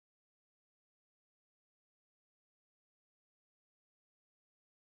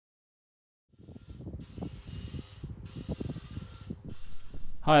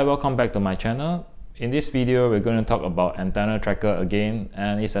Hi, welcome back to my channel. In this video, we're going to talk about antenna tracker again,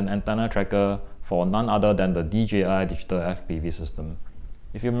 and it's an antenna tracker for none other than the DJI Digital FPV system.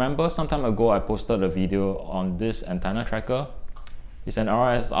 If you remember, some time ago I posted a video on this antenna tracker. It's an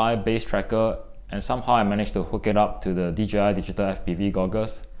RSI based tracker, and somehow I managed to hook it up to the DJI Digital FPV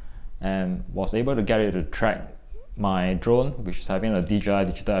Goggles and was able to get it to track my drone, which is having a DJI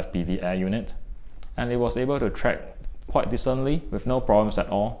Digital FPV Air Unit, and it was able to track quite decently with no problems at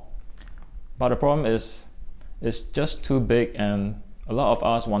all. But the problem is it's just too big, and a lot of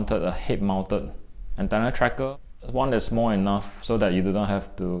us wanted a head-mounted antenna tracker, one that's small enough so that you do not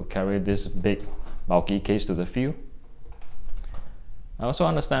have to carry this big bulky case to the field. I also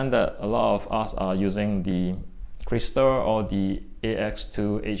understand that a lot of us are using the Crystal or the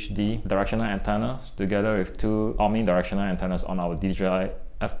AXII HD directional antennas together with two omnidirectional antennas on our DJI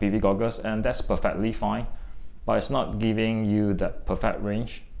FPV goggles, and that's perfectly fine, but it's not giving you that perfect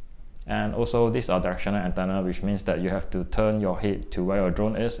range. And also, these are directional antenna, which means that you have to turn your head to where your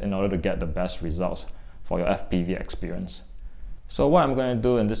drone is in order to get the best results for your FPV experience. So what I'm going to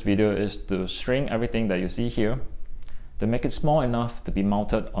do in this video is to string everything that you see here to make it small enough to be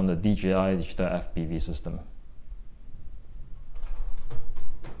mounted on the DJI Digital FPV system.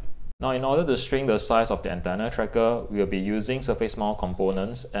 Now, in order to string the size of the antenna tracker, we will be using surface mount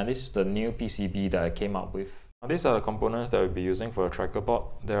components, and this is the new PCB that I came up with. Now, these are the components that we'll be using for a tracker board.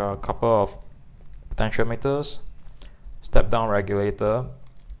 There are a couple of potentiometers, step-down regulator,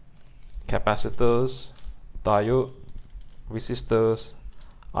 capacitors, diode, resistors,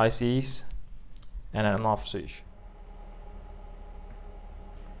 ICs, and an on-off switch.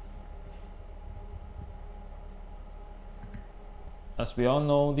 As we all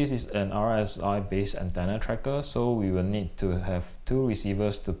know, this is an RSI based antenna tracker, so we will need to have two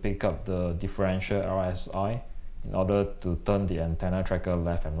receivers to pick up the differential RSI in order to turn the antenna tracker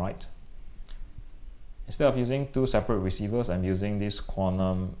left and right. Instead of using two separate receivers, I'm using this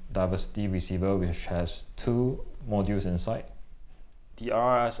quantum diversity receiver, which has two modules inside. The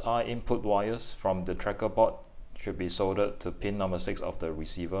RSI input wires from the tracker board should be soldered to pin number 6 of the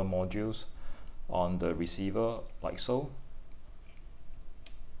receiver modules on the receiver, like so.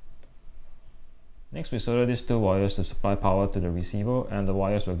 Next, we solder these two wires to supply power to the receiver, and the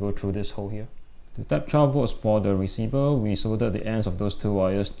wires will go through this hole here. To tap 12 volts for the receiver, we soldered the ends of those two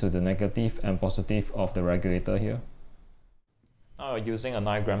wires to the negative and positive of the regulator here. Now we're using a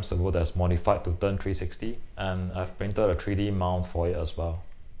 9-gram servo that's modified to turn 360, and I've printed a 3D mount for it as well.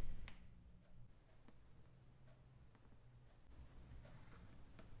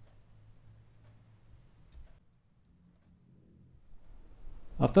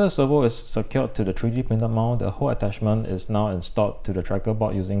 After the servo is secured to the 3D printed mount, the whole attachment is now installed to the tracker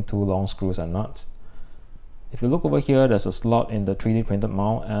board using two long screws and nuts. If you look over here, there's a slot in the 3D printed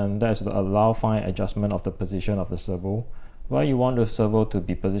mount, and that is to allow fine adjustment of the position of the servo. Where you want the servo to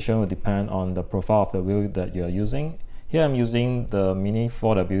be positioned will depend on the profile of the wheel that you are using. Here I'm using the Mini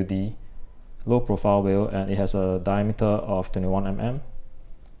 4WD low profile wheel, and it has a diameter of 21 mm.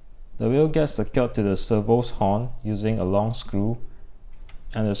 The wheel gets secured to the servo's horn using a long screw,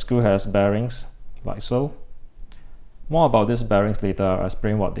 and the screw has bearings like so. More about these bearings later. I'll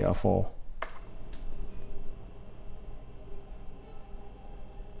explain what they are for.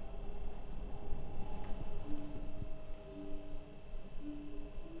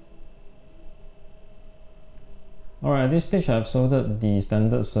 Alright, at this stage I've soldered the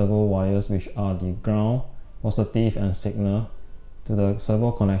standard servo wires, which are the ground, positive and signal, to the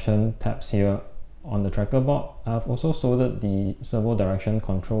servo connection tabs here on the tracker board. I've also soldered the servo direction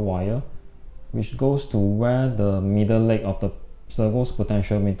control wire, which goes to where the middle leg of the servo's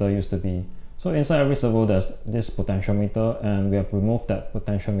potentiometer used to be. So inside every servo there's this potentiometer, and we have removed that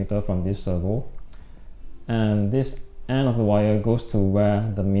potentiometer from this servo. And this end of the wire goes to where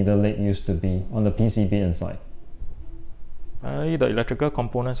the middle leg used to be on the PCB inside. Finally, the electrical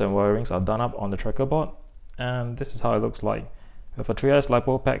components and wirings are done up on the tracker board, and this is how it looks like. We have a 3S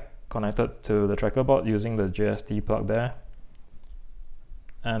LiPo pack connected to the tracker board using the JST plug there,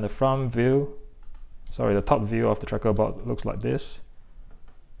 and the top view of the tracker board looks like this.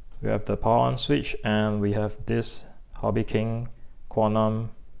 We have the power on switch, and we have this Hobby King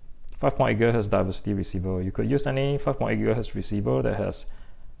Quantum 5.8 GHz diversity receiver. You could use any 5.8 GHz receiver that has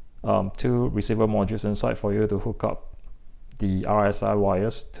two receiver modules inside for you to hook up the RSI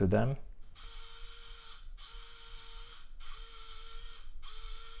wires to them.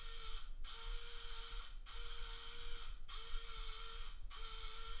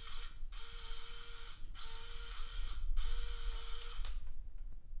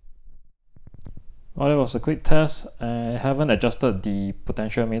 Well, that was a quick test. I haven't adjusted the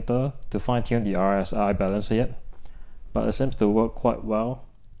potentiometer to fine-tune the RSI balance yet, but it seems to work quite well.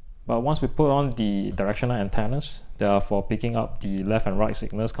 But once we put on the directional antennas that are for picking up the left and right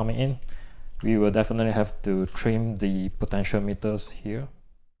signals coming in, we will definitely have to trim the potentiometers here,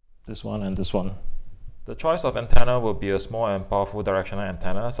 this one and this one. The choice of antenna will be a small and powerful directional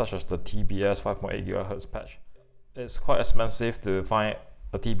antenna such as the TBS 5.8 GHz patch. It's quite expensive to find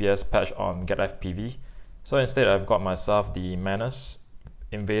a TBS patch on Get FPV, so instead I've got myself the Manus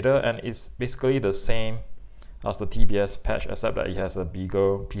Invader, and it's basically the same as the TBS patch except that it has a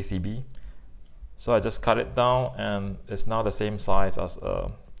bigger PCB. So I just cut it down and it's now the same size as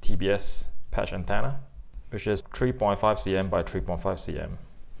a TBS patch antenna, which is 3.5 cm by 3.5 cm.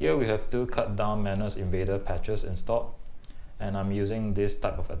 Here we have two cut down Manus Invader patches installed, and I'm using this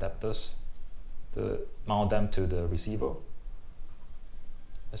type of adapters to mount them to the receiver.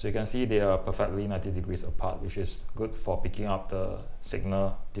 As you can see, they are perfectly 90 degrees apart, which is good for picking up the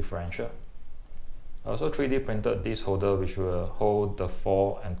signal differential. I also 3D printed this holder which will hold the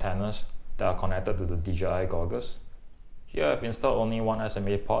 4 antennas that are connected to the DJI goggles. Here I've installed only one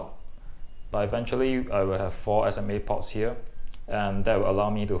SMA port, but eventually I will have 4 SMA ports here, and that will allow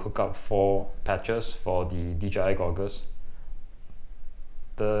me to hook up 4 patches for the DJI goggles.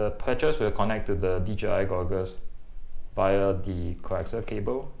 The patches will connect to the DJI goggles via the coaxial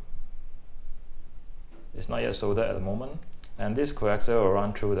cable. It's not yet soldered at the moment, and this coaxial will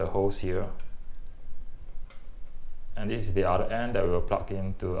run through the holes here, and this is the other end that we will plug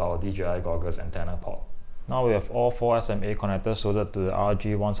into our DJI goggles antenna port. Now we have all 4 SMA connectors soldered to the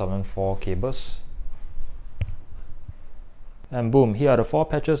RG174 cables, and boom, here are the 4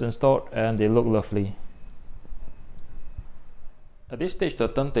 patches installed and they look lovely. At this stage the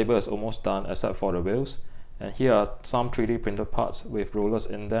turntable is almost done except for the wheels, and here are some 3D printed parts with rollers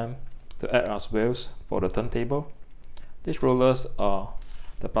in them to act as wheels for the turntable. These rollers are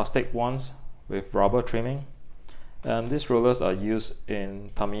the plastic ones with rubber trimming, and these rollers are used in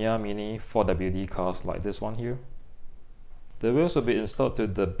Tamiya Mini 4WD cars like this one here. The wheels will be installed to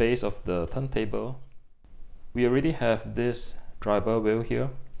the base of the turntable. We already have this driver wheel here,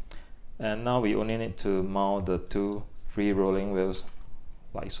 and now we only need to mount the 2 free rolling wheels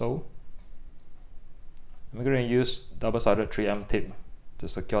like so. I'm going to use double-sided 3M tape to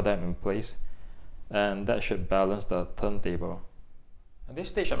secure them in place, and that should balance the turntable. At this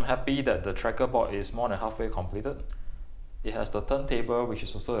stage I'm happy that the tracker board is more than halfway completed. It has the turntable, which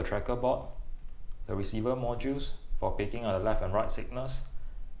is also a tracker board, the receiver modules for picking up the left and right signals,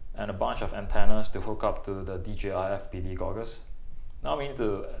 and a bunch of antennas to hook up to the DJI FPV goggles. Now we need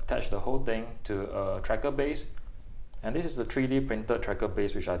to attach the whole thing to a tracker base, and this is the 3D printed tracker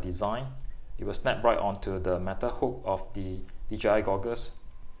base which I designed. It will snap right onto the metal hook of the DJI goggles,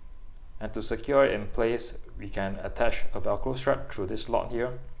 and to secure it in place we can attach a velcro strap through this slot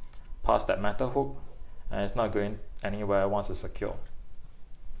here past that metal hook, and it's not going anywhere once it's secured.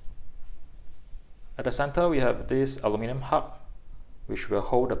 At the center we have this aluminum hub which will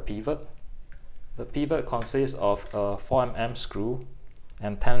hold the pivot. The pivot consists of a 4mm screw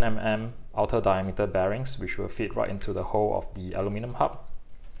and 10mm outer diameter bearings which will fit right into the hole of the aluminum hub.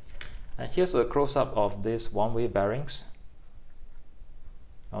 And here's a close-up of these one-way bearings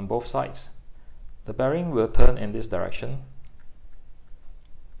on both sides. The bearing will turn in this direction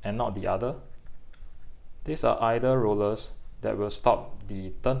and not the other. These are idle rollers that will stop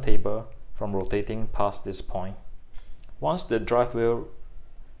the turntable from rotating past this point. Once the drive wheel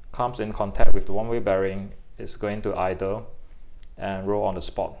comes in contact with the one-way bearing, it's going to idle and roll on the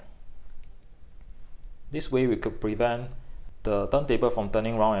spot. This way we could prevent the turntable from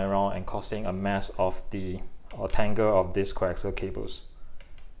turning round and round and causing a mess of or tangle of these coaxial cables.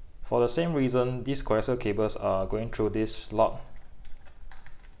 For the same reason, these coaxial cables are going through this slot,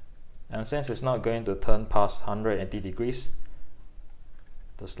 and since it's not going to turn past 180 degrees,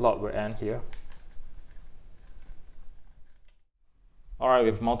 the slot will end here. Alright,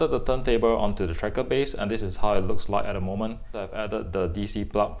 we've mounted the turntable onto the tracker base, and this is how it looks like at the moment. I've added the DC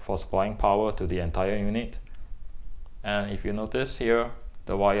plug for supplying power to the entire unit. And if you notice here,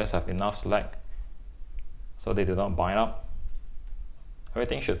 the wires have enough slack so they do not bind up.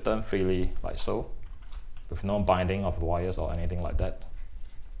 Everything should turn freely like so, with no binding of wires or anything like that.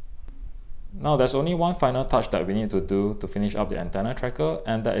 Now there's only one final touch that we need to do to finish up the antenna tracker,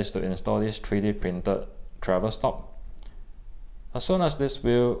 and that is to install this 3D printed travel stop. As soon as this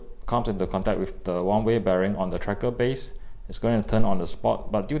wheel comes into contact with the one-way bearing on the tracker base, it's going to turn on the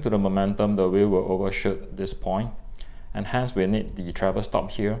spot, but due to the momentum the wheel will overshoot this point, and hence we need the travel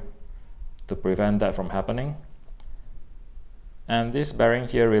stop here to prevent that from happening. And this bearing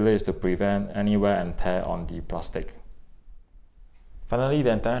here really is to prevent any wear and tear on the plastic. Finally,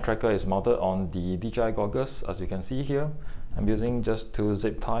 the antenna tracker is mounted on the DJI goggles. As you can see here, I'm using just 2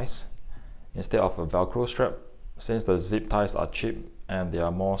 zip ties instead of a Velcro strap, since the zip ties are cheap and they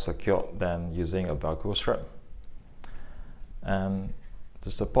are more secure than using a Velcro strap. And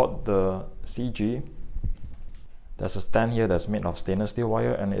to support the CG, there's a stand here that's made of stainless steel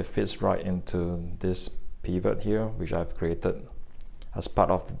wire, and it fits right into this pivot here, which I've created as part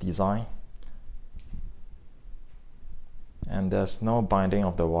of the design. And there's no binding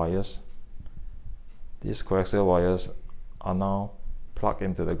of the wires. These coaxial wires are now plugged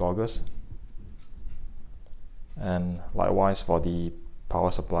into the goggles, and likewise for the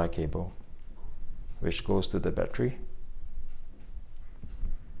power supply cable, which goes to the battery.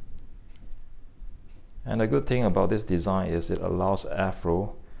 And the good thing about this design is it allows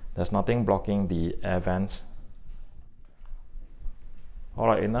airflow. There's nothing blocking the air vents.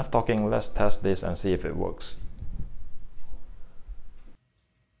 Alright, enough talking, let's test this and see if it works.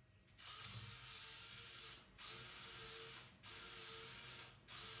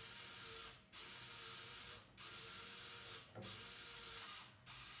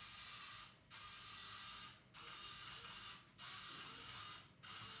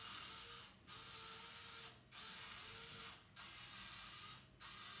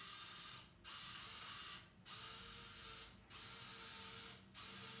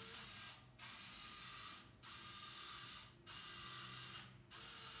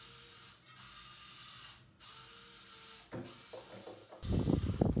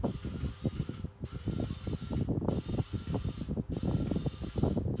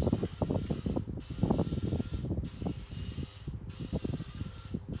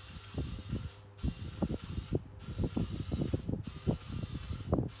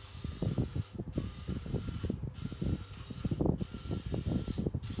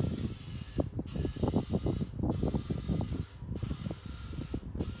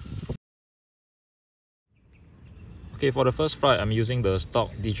 Okay, for the first flight, I'm using the stock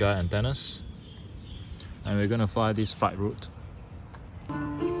DJI antennas, and we're going to fly this flight route.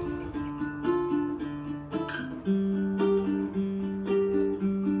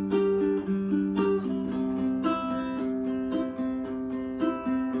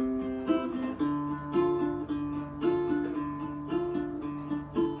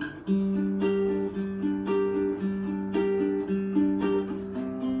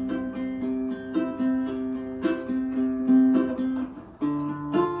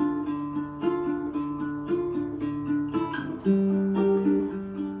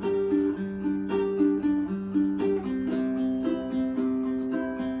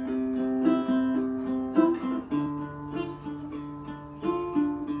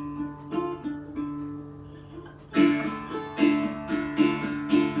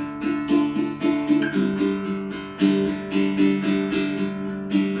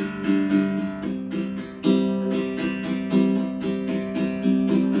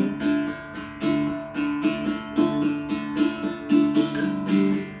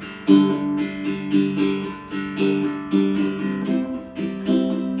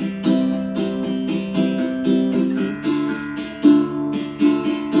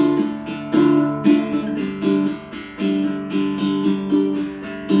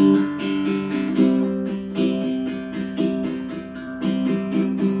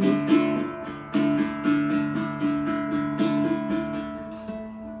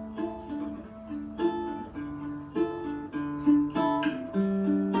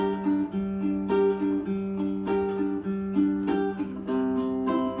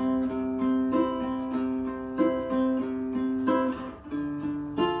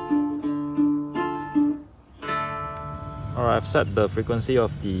 I've set the frequency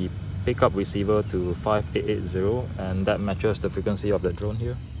of the pickup receiver to 5880, and that matches the frequency of the drone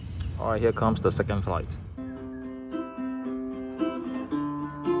here. Alright, here comes the second flight.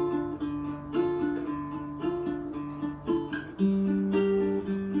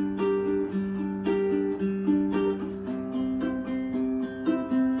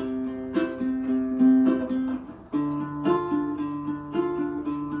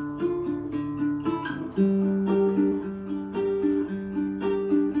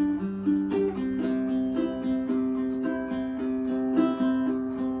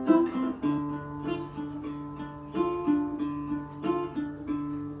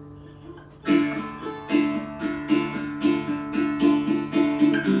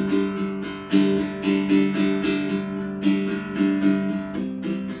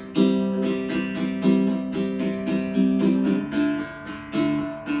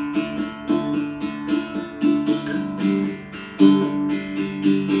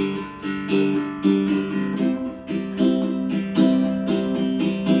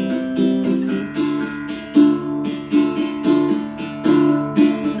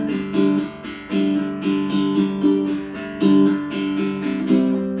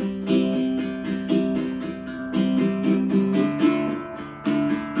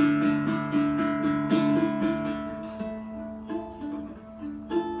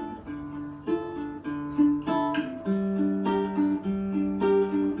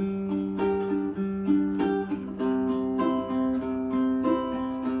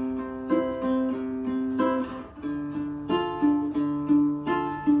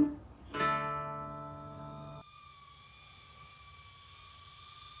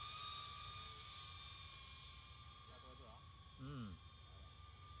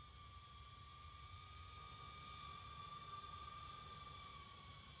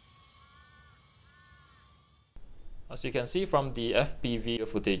 As you can see from the FPV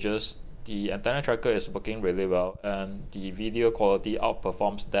footages, the antenna tracker is working really well and the video quality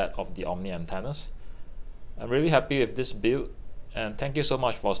outperforms that of the Omni antennas. I'm really happy with this build and thank you so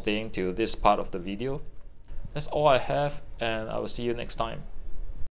much for staying till this part of the video. That's all I have and I will see you next time.